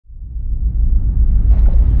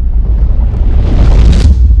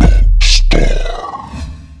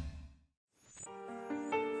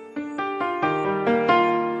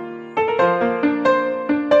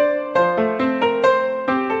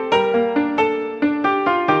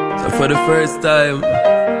So for the first time,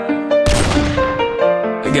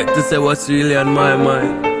 I get to say what's really on my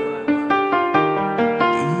mind,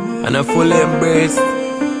 and I fully embrace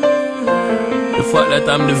the fact that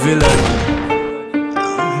I'm the villain.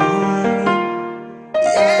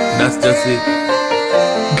 That's just it.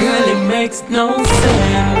 Girl, it makes no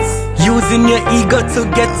sense using your ego to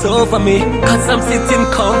get over me, cause I'm sitting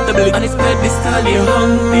comfortably on this pedestal you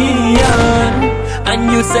hung me on.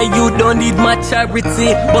 And you say you don't need my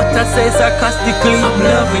charity, but I say sarcastically, I'm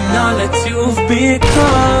loving all that you've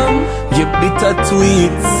become. You bitter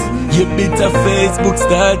tweets, you bitter Facebook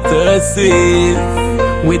statuses.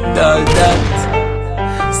 With all that,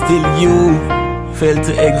 still you fail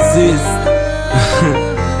to exist.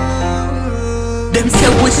 Them say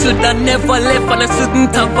we shoulda never left and I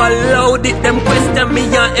shouldn't have allowed it. Them question me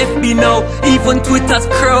on FB now, even Twitter's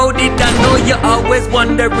crowded. I know you're always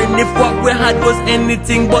wondering if what we had was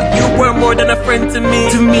anything, but you were more than a friend to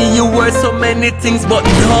me. To me you were so many things, but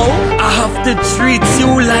now I have to treat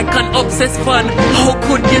you like an obsessed fan. How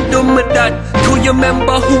could you do me that? Do you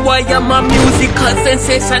remember who I am? A musical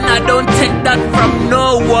sensation, I don't take that from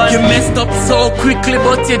no one. You messed up so quickly,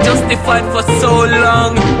 but you justified for so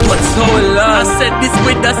long. But so long, I said this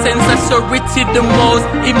with a sense of surety the most.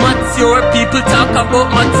 Immature people talk about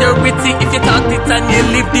maturity. If you talked it and you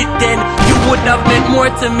lived it, then you would have meant more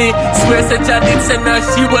to me. Swear such a did say now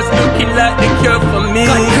she was looking like the cure for me.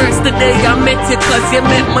 God curse the day I met you, cause you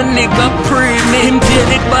met my nigga pre-me. Him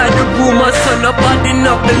jaded by the rumors, so nobody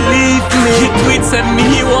not believe me. He tweets at me,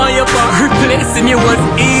 he want you back, replacing you was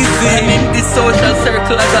easy. And in this social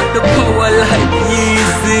circle I got the power like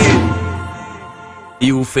Yeezy.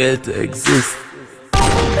 You fail to exist.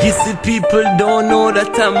 You see, people don't know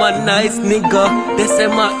that I'm a nice nigga. They say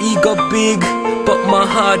my ego big, but my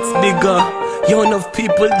heart's bigger. You know,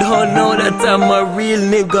 people don't know that I'm a real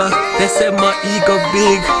nigga. They say my ego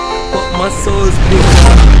big, but my soul's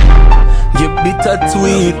bigger. You bitter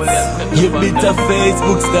tweets, you bitter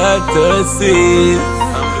Facebook statuses.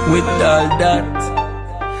 With all that,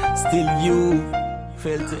 still you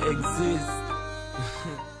fail to exist.